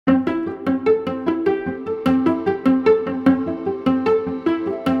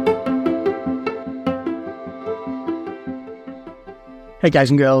Hey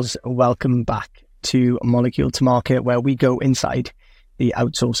guys and girls, welcome back to Molecule to Market, where we go inside the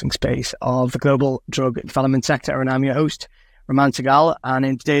outsourcing space of the global drug development sector. And I'm your host, Raman Segal. And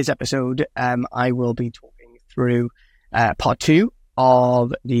in today's episode, I will be talking through part two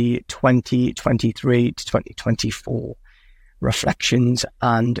of the 2023 to 2024 reflections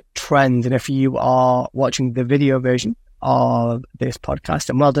and trends. And if you are watching the video version of this podcast,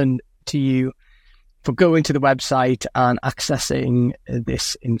 and well done to you for going to the website and accessing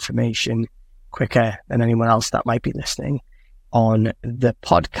this information quicker than anyone else that might be listening on the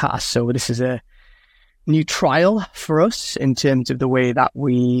podcast. So this is a new trial for us in terms of the way that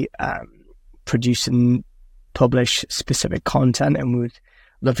we produce and publish specific content, and we would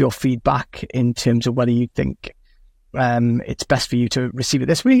love your feedback in terms of whether you think it's best for you to receive it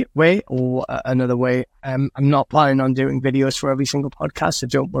this way or another way. I'm not planning on doing videos for every single podcast, so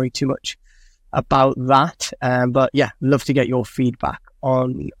don't worry too much about that. But yeah, love to get your feedback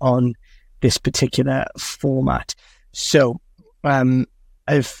on this particular format. So, first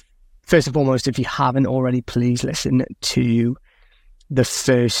and foremost, if you haven't already, please listen to the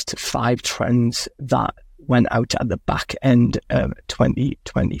first 5 trends that went out at the back end of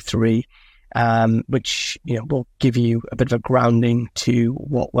 2023, which, will give you a bit of a grounding to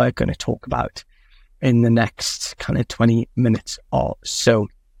what we're going to talk about in the next kind of 20 minutes or so.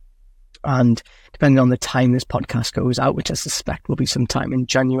 And depending on the time this podcast goes out, which I suspect will be sometime in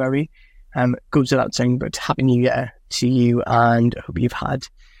January, goes without saying, but Happy New Year to you, and I hope you've had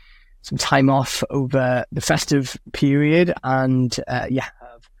some time off over the festive period, and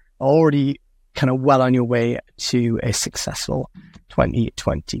have already kind of well on your way to a successful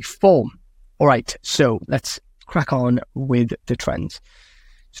 2024. All right, so let's crack on with the trends.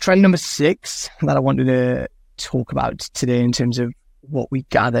 So trend number 6 that I wanted to talk about today in terms of what we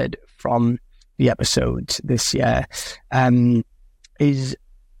gathered from the episode this year is,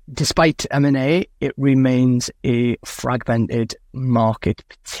 despite M&A, it remains a fragmented market,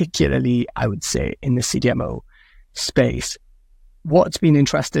 particularly, I would say, in the CDMO space. What's been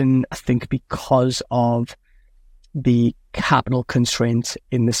interesting, I think, because of the capital constraints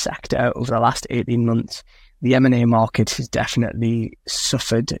in the sector over the last 18 months, the M&A market has definitely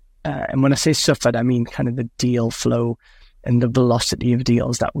suffered. And when I say suffered, I mean kind of the deal flow and the velocity of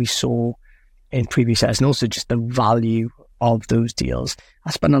deals that we saw in previous years, and also just the value of those deals.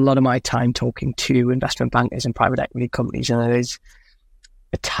 I spend a lot of my time talking to investment bankers and private equity companies, and there is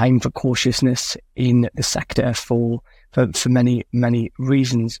a time for cautiousness in the sector for many, many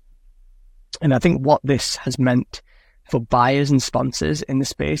reasons. And I think what this has meant for buyers and sponsors in the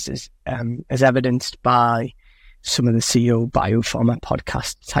space is evidenced by some of the CEO Biopharma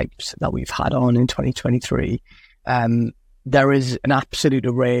podcast types that we've had on in 2023. There is an absolute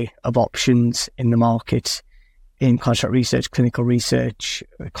array of options in the market in contract research, clinical research,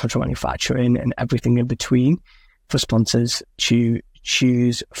 contract manufacturing, and everything in between for sponsors to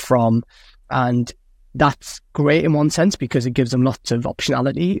choose from. And that's great in one sense because it gives them lots of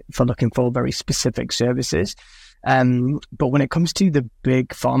optionality for looking for very specific services. But when it comes to the big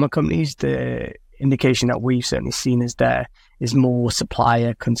pharma companies, the indication that we've certainly seen is there is more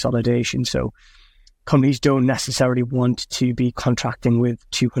supplier consolidation. So companies don't necessarily want to be contracting with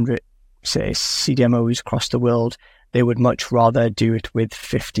 200, say, CDMOs across the world. They would much rather do it with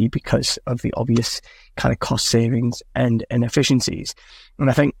 50 because of the obvious kind of cost savings and efficiencies.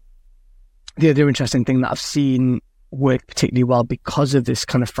 And I think the other interesting thing that I've seen work particularly well because of this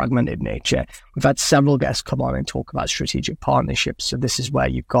kind of fragmented nature, we've had several guests come on and talk about strategic partnerships. So this is where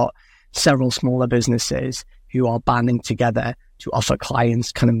you've got several smaller businesses who are banding together to offer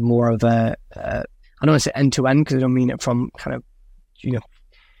clients kind of more of a I don't want to say end-to-end because I don't mean it from kind of,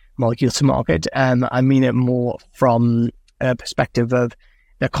 molecule to market. I mean it more from a perspective of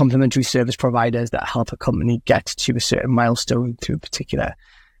the complementary service providers that help a company get to a certain milestone through a particular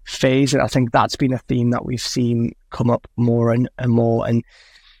phase. And I think that's been a theme that we've seen come up more and more. And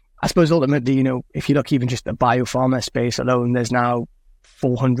I suppose ultimately, if you look even just at the biopharma space alone, there's now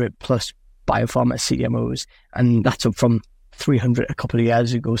 400 plus biopharma CDMOs, and that's up from 300 a couple of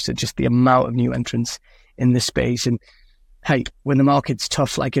years ago. So just the amount of new entrants in this space. And hey, when the market's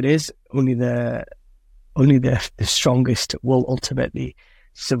tough like it is, only the strongest will ultimately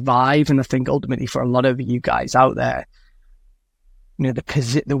survive. And I think ultimately for a lot of you guys out there,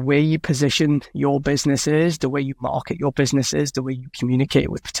 the way you position your businesses, the way you market your businesses, the way you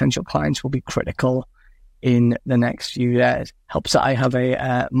communicate with potential clients will be critical in the next few years. Helps that I have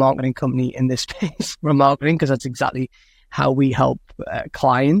a marketing company in this space for marketing, because that's exactly how we help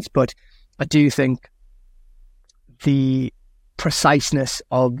clients. But I do think the preciseness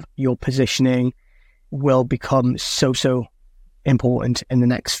of your positioning will become so important in the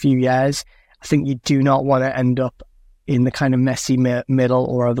next few years. I think you do not want to end up in the kind of messy middle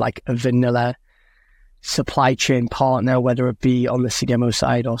or like a vanilla supply chain partner, whether it be on the CDMO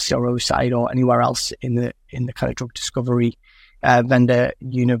side or CRO side or anywhere else in the kind of drug discovery vendor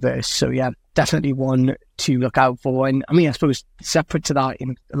universe. So yeah, definitely one to look out for. And I mean, I suppose separate to that,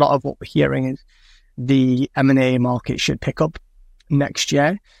 a lot of what we're hearing is the M&A market should pick up next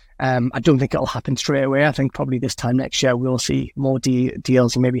year. I don't think it'll happen straight away. I think probably this time next year we'll see more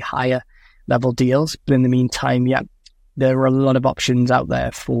deals and maybe higher level deals. But in the meantime, yeah, there are a lot of options out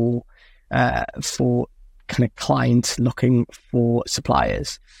there for kind of clients looking for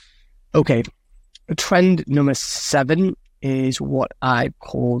suppliers. Okay, trend number 7 is what I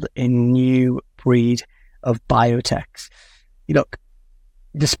called a new breed of biotechs. Look,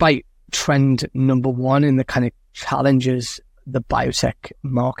 despite trend number 1 in the kind of challenges the biotech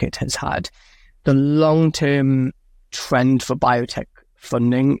market has had, the long-term trend for biotech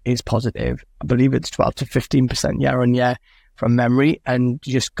funding is positive. I believe it's 12 to 15% year on year from memory, and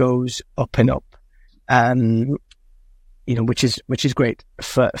just goes up and up. Which is great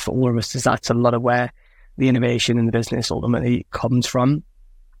for all of us, as that's a lot of where the innovation in the business ultimately comes from.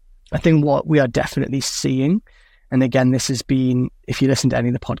 I think what we are definitely seeing, and again, this has been, if you listen to any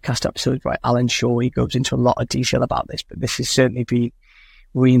of the podcast episodes by Alan Shaw, he goes into a lot of detail about this, but this has certainly been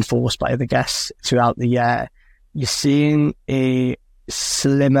reinforced by other guests throughout the year. You're seeing a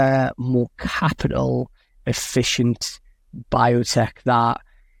slimmer, more capital efficient biotech that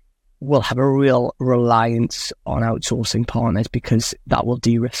will have a real reliance on outsourcing partners, because that will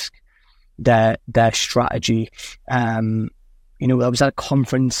de-risk their strategy. I was at a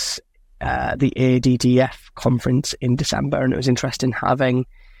conference, the ADDF conference in December, and it was interesting having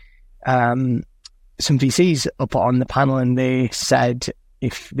some VCs up on the panel, and they said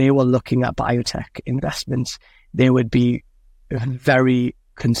if they were looking at biotech investments, they would be very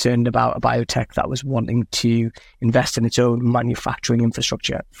concerned about a biotech that was wanting to invest in its own manufacturing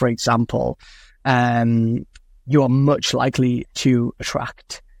infrastructure. For example, you are much likely to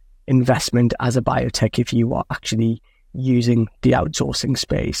attract investment as a biotech if you are actually using the outsourcing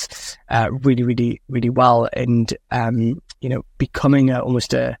space really, really, really well, and becoming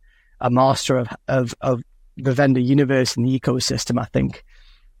almost a master of the vendor universe and the ecosystem, I think,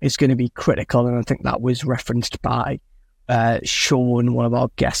 is going to be critical. And I think that was referenced by Sean, one of our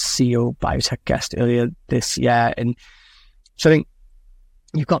guests, CEO biotech guest earlier this year. And so I think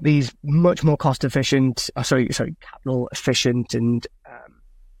you've got these much more capital efficient and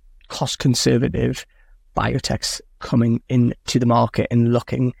cost conservative biotechs coming into the market and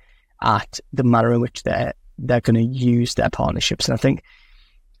looking at the manner in which they're going to use their partnerships. And I think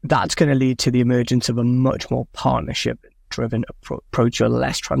that's going to lead to the emergence of a much more partnership driven approach, or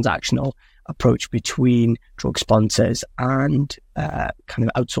less transactional approach between drug sponsors and kind of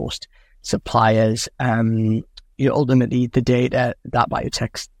outsourced suppliers. Ultimately, the data that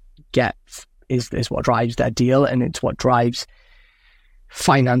biotechs get is what drives their deal, and it's what drives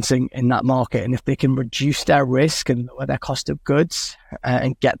financing in that market. And if they can reduce their risk and lower their cost of goods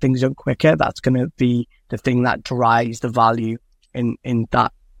and get things done quicker, that's going to be the thing that drives the value in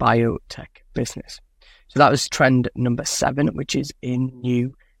that biotech business. So that was trend number 7, which is a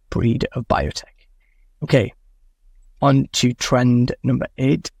new breed of biotech. Okay, on to trend number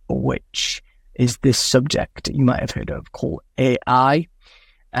 8, which is this subject you might have heard of called AI.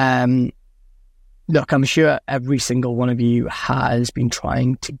 Look, I'm sure every single one of you has been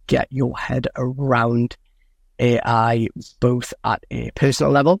trying to get your head around AI, both at a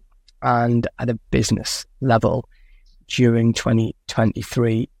personal level and at a business level during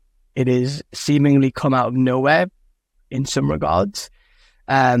 2023. It has seemingly come out of nowhere in some regards,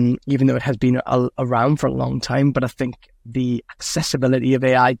 even though it has been around for a long time. But I think the accessibility of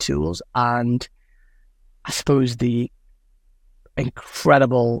AI tools and I suppose the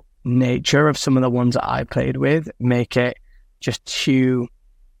incredible nature of some of the ones that I played with make it just too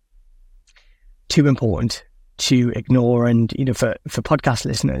important to ignore. And, for podcast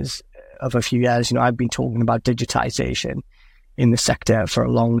listeners of a few years, I've been talking about digitization in the sector for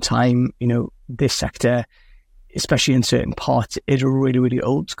a long time. This sector, especially in certain parts, is really, really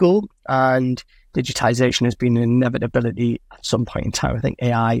old school, and digitization has been an inevitability at some point in time. I think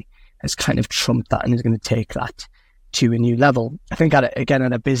AI has kind of trumped that and is going to take that to a new level. I think at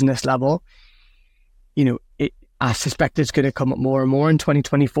a business level, I suspect it's going to come up more and more in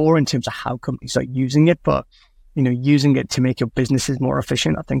 2024 in terms of how companies are using it. But, using it to make your businesses more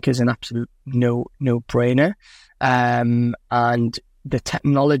efficient, I think is an absolute no-brainer. And the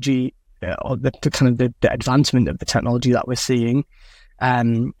technology, or the advancement of the technology that we're seeing,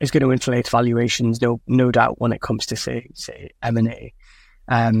 is going to inflate valuations, no doubt, when it comes to say M&A.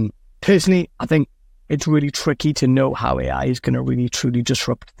 Personally, I think it's really tricky to know how AI is going to really truly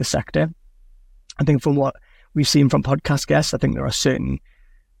disrupt the sector. I think from what we've seen from podcast guests, I think there are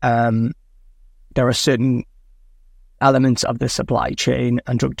certain elements of the supply chain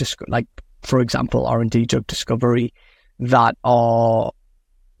and like, for example, R&D drug discovery, that are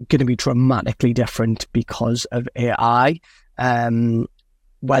going to be dramatically different because of AI,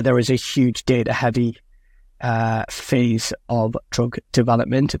 where there is a huge data-heavy phase of drug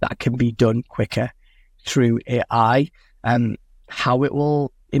development that can be done quicker through AI. How it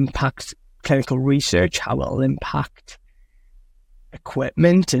will impact clinical research, how it will impact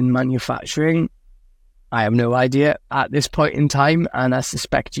equipment and manufacturing, I have no idea at this point in time, and I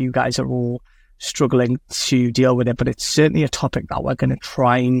suspect you guys are all struggling to deal with it, but it's certainly a topic that we're going to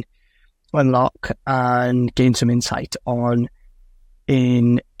try and unlock and gain some insight on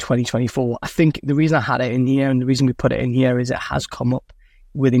in 2024. I think the reason I had it in here and the reason we put it in here is it has come up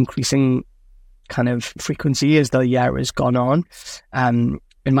with increasing kind of frequency as the year has gone on. And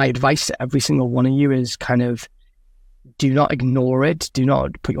my advice to every single one of you is kind of, do not ignore it. Do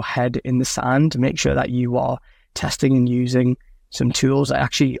not put your head in the sand. Make sure that you are testing and using some tools. I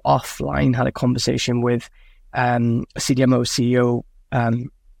actually offline had a conversation with a CDMO CEO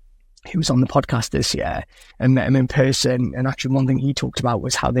who was on the podcast this year, and met him in person. And actually one thing he talked about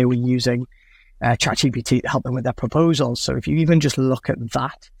was how they were using ChatGPT to help them with their proposals. So if you even just look at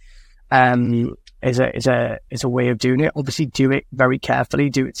that is a way of doing it. Obviously do it very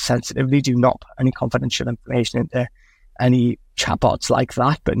carefully, do it sensitively, do not put any confidential information into any chatbots like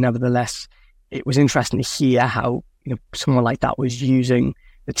that. But nevertheless, it was interesting to hear how, you know, someone like that was using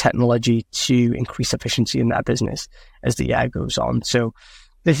the technology to increase efficiency in their business as the year goes on. So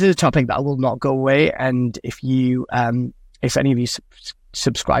this is a topic that will not go away. And if you, if any of you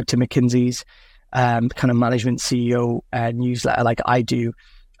subscribe to McKinsey's kind of management CEO newsletter like I do,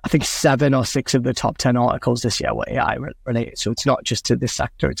 I think 7 or 6 of the top 10 articles this year were AI related. So it's not just to this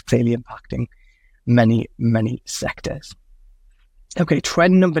sector, it's clearly impacting many, many sectors. Okay,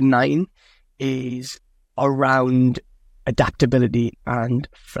 trend number 9 is around adaptability and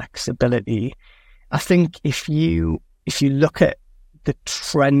flexibility. I think if you look at the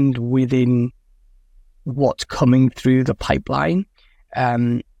trend within what's coming through the pipeline,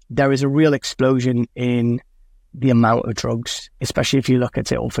 there is a real explosion in the amount of drugs, especially if you look at,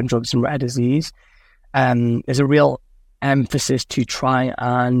 say, orphan drugs and rare disease. There's a real emphasis to try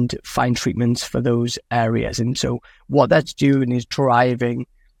and find treatments for those areas. And so what that's doing is driving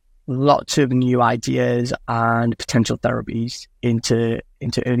lots of new ideas and potential therapies into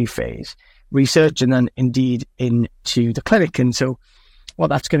early phase research and then indeed into the clinic. And so what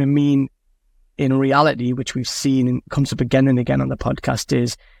that's going to mean in reality, which we've seen and comes up again and again on the podcast,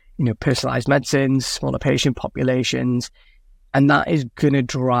 is, you know, personalized medicines, smaller patient populations, and that is going to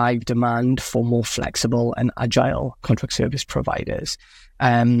drive demand for more flexible and agile contract service providers.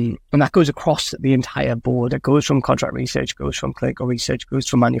 And that goes across the entire board. It goes from contract research, goes from clinical research, goes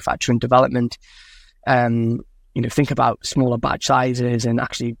from manufacturing development. You know, think about smaller batch sizes and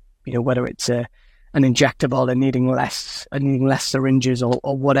actually, you know, whether it's an injectable and needing less syringes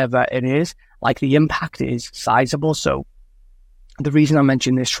or whatever it is, like the impact is sizable. So the reason I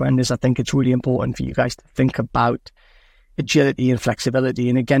mention this trend is I think it's really important for you guys to think about agility and flexibility.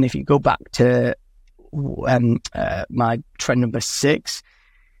 And again, if you go back to my trend number 6,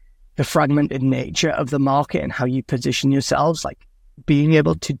 the fragmented nature of the market and how you position yourselves, like being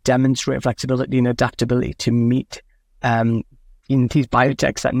able to demonstrate flexibility and adaptability to meet these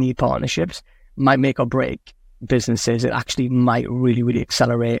biotechs that need partnerships might make or break businesses. It actually might really, really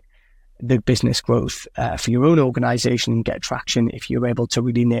accelerate the business growth for your own organization and get traction if you're able to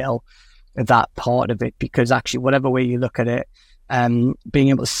really nail that part of it. Because actually, whatever way you look at it, being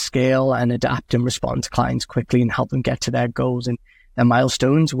able to scale and adapt and respond to clients quickly and help them get to their goals and their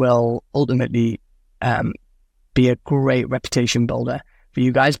milestones will ultimately be a great reputation builder for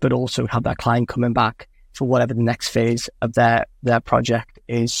you guys, but also have that client coming back for whatever the next phase of their project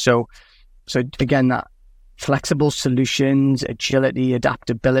is. So again, that flexible solutions, agility,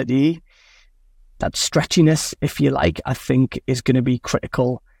 adaptability, that stretchiness, if you like, I think is going to be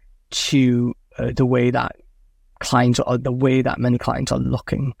critical to the way that many clients are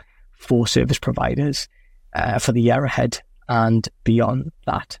looking for service providers for the year ahead and beyond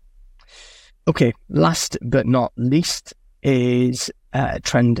that. Okay, last but not least is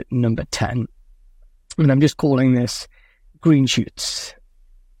trend number 10. And I'm just calling this green shoots.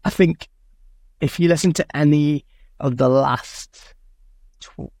 I think if you listen to any of the last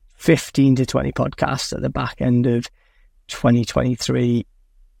 15 to 20 podcasts at the back end of 2023,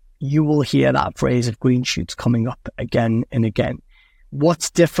 you will hear that phrase of green shoots coming up again and again.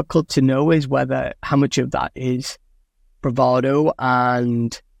 What's difficult to know is how much of that is bravado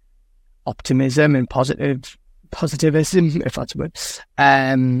and optimism and positivism, if that's a word,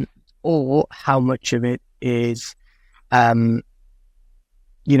 or how much of it is,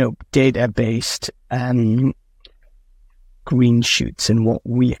 data-based green shoots and what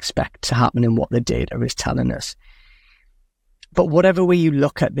we expect to happen and what the data is telling us. But whatever way you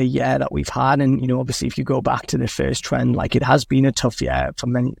look at the year that we've had, and obviously if you go back to the first trend, like it has been a tough year for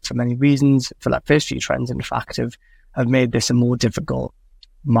many reasons. For that first few trends, in fact, have made this a more difficult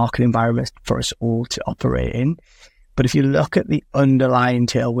market environment for us all to operate in. But if you look at the underlying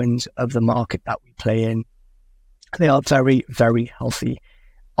tailwinds of the market that we play in, they are very, very healthy.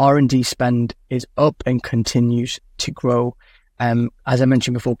 R&D spend is up and continues to grow. As I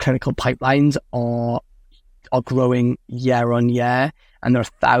mentioned before, clinical pipelines are growing year on year, and there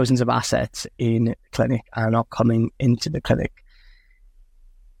are thousands of assets in clinic and are coming into the clinic.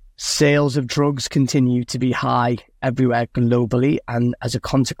 Sales of drugs continue to be high everywhere globally, and as a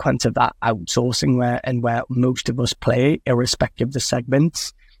consequence of that, outsourcing where most of us play, irrespective of the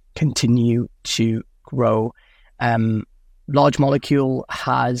segments, continue to grow. Large molecule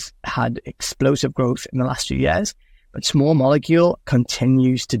has had explosive growth in the last few years, but small molecule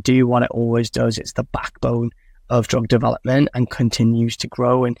continues to do what it always does. It's the backbone of drug development and continues to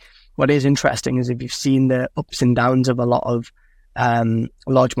grow. And what is interesting is if you've seen the ups and downs of a lot of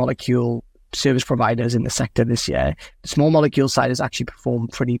large molecule service providers in the sector this year, the small molecule side has actually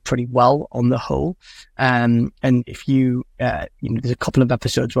performed pretty well on the whole. And if there's a couple of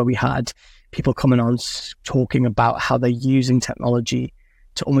episodes where we had people coming on talking about how they're using technology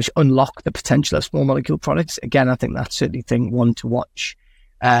to almost unlock the potential of small molecule products. Again, I think that's certainly one to watch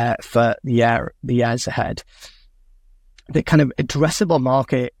for the years ahead. The kind of addressable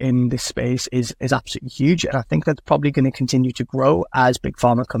market in this space is absolutely huge, and I think that's probably going to continue to grow as big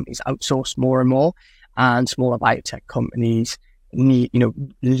pharma companies outsource more and more, and smaller biotech companies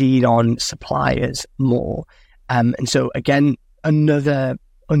lead on suppliers more. And so again, another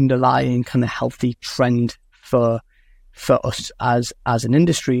underlying kind of healthy trend for us as an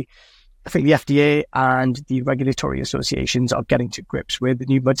industry. I think the FDA and the regulatory associations are getting to grips with the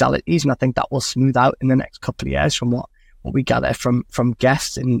new modalities, and I think that will smooth out in the next couple of years from what we gather from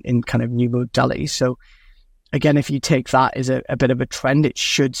guests in kind of new modalities. So again, if you take that as a bit of a trend, it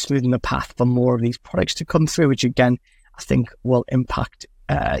should smoothen the path for more of these products to come through, which again, I think will impact,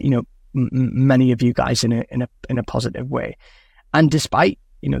 many of you guys in a positive way. And despite,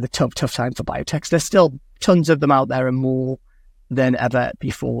 the tough time for biotechs, there's still tons of them out there and more than ever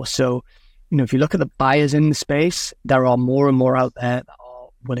before. So, if you look at the buyers in the space, there are more and more out there that are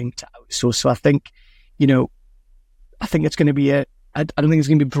willing to outsource. So I think, I think it's going to be I don't think it's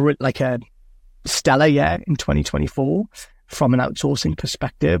going to be like a stellar year in 2024 from an outsourcing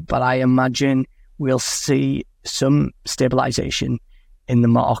perspective, but I imagine we'll see some stabilization in the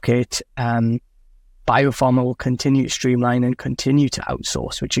market. Biopharma will continue to streamline and continue to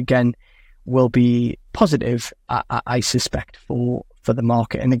outsource, which again will be positive, I suspect, for the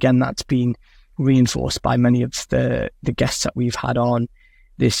market. And again, that's been reinforced by many of the guests that we've had on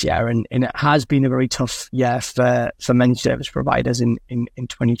this year, and it has been a very tough year for many service providers in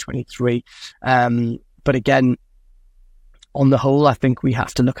 2023. But again, on the whole, I think we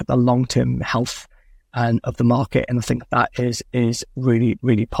have to look at the long-term health of the market, and I think that is really,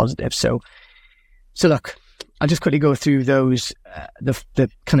 really positive. So look, I'll just quickly go through those,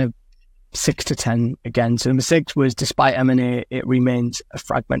 the kind of 6 to 10 again. So number 6 was, despite M&A, it remains a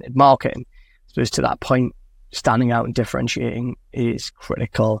fragmented market. And I suppose to that point, standing out and differentiating is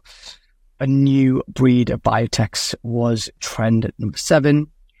critical. A new breed of biotechs was trend at number 7.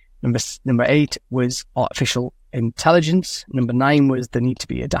 Number 8 was artificial intelligence. Number 9 was the need to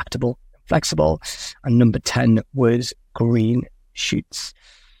be adaptable and flexible. And number 10 was green shoots.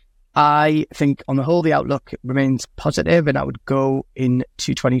 I think on the whole, the outlook remains positive, and I would go into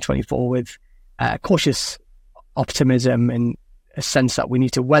 2024 with cautious optimism and a sense that we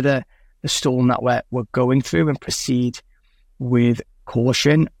need to weather the storm that we're going through and proceed with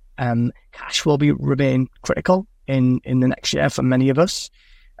caution. Cash will remain critical in the next year for many of us.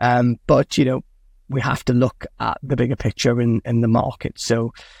 But, we have to look at the bigger picture in the market.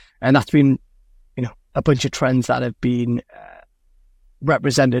 So, and that's been, a bunch of trends that have been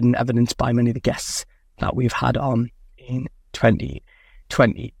represented and evidenced by many of the guests that we've had on in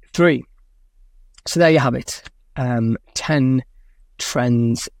 2023. So there you have it. 10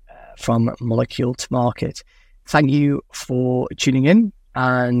 trends from molecule to market. Thank you for tuning in.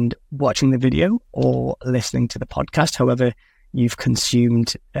 and watching the video or listening to the podcast, however you've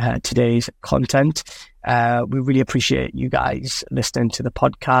consumed today's content. We really appreciate you guys listening to the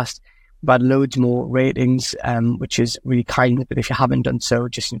podcast. We've had loads more ratings, which is really kind. But if you haven't done so,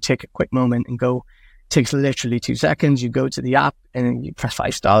 just take a quick moment and go. It takes literally 2 seconds. You go to the app and you press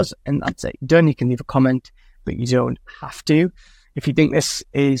 5 stars, and that's it. You're done. You can leave a comment, but you don't have to. If you think this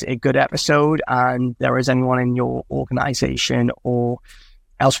is a good episode and there is anyone in your organization or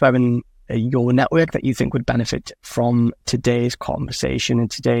elsewhere in your network that you think would benefit from today's conversation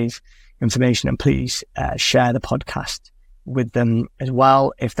and today's information, and please share the podcast with them as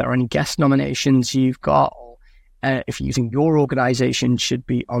well. If there are any guest nominations you've got, or if you think your organization should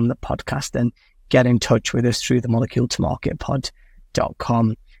be on the podcast, then get in touch with us through the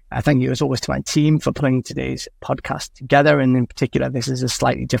molecule2marketpod.com. Thank you as always to my team for putting today's podcast together. And in particular, this is a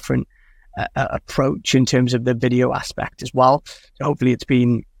slightly different approach in terms of the video aspect as well. So hopefully it's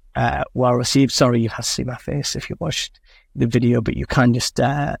been well received. Sorry, you have to see my face if you watched the video, but you can just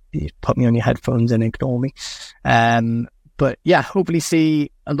you put me on your headphones and ignore me. But yeah, hopefully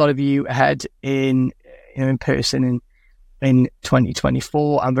see a lot of you ahead in person in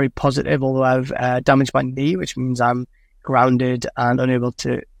 2024. I'm very positive, although I've damaged my knee, which means I'm grounded and unable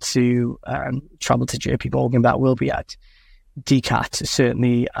to travel to JP Morgan, but will be at DCAT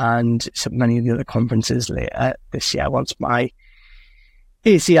certainly, and so many of the other conferences later this year once my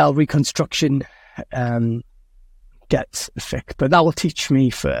ACL reconstruction gets fixed. But that will teach me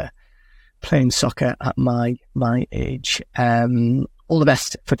for playing soccer at my age. All the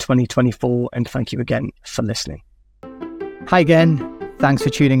best for 2024, and thank you again for listening. Hi again. Thanks for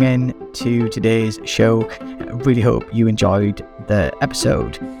tuning in to today's show. I really hope you enjoyed the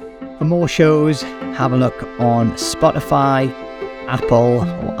episode. For more shows, have a look on Spotify, Apple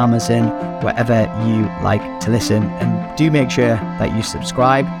or Amazon, wherever you like to listen. And do make sure that you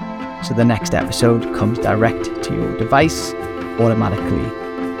subscribe so the next episode comes direct to your device automatically.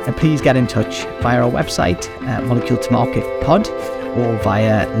 And please get in touch via our website, Molecule2Market or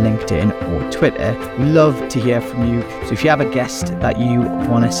via LinkedIn or Twitter. We love to hear from you. So if you have a guest that you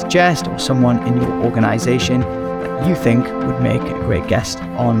want to suggest, or someone in your organization that you think would make a great guest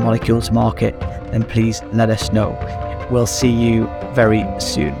on Molecule2Market, then please let us know. We'll see you very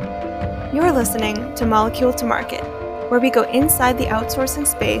soon. You're listening to Molecule2Market, where we go inside the outsourcing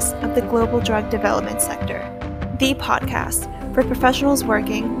space of the global drug development sector, the podcast for professionals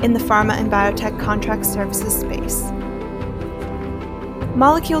working in the pharma and biotech contract services space.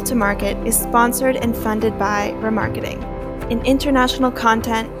 Molecule2Market is sponsored and funded by Remarketing, an international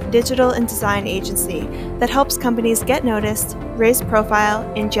content, digital, and design agency that helps companies get noticed, raise profile,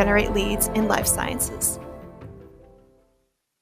 and generate leads in life sciences.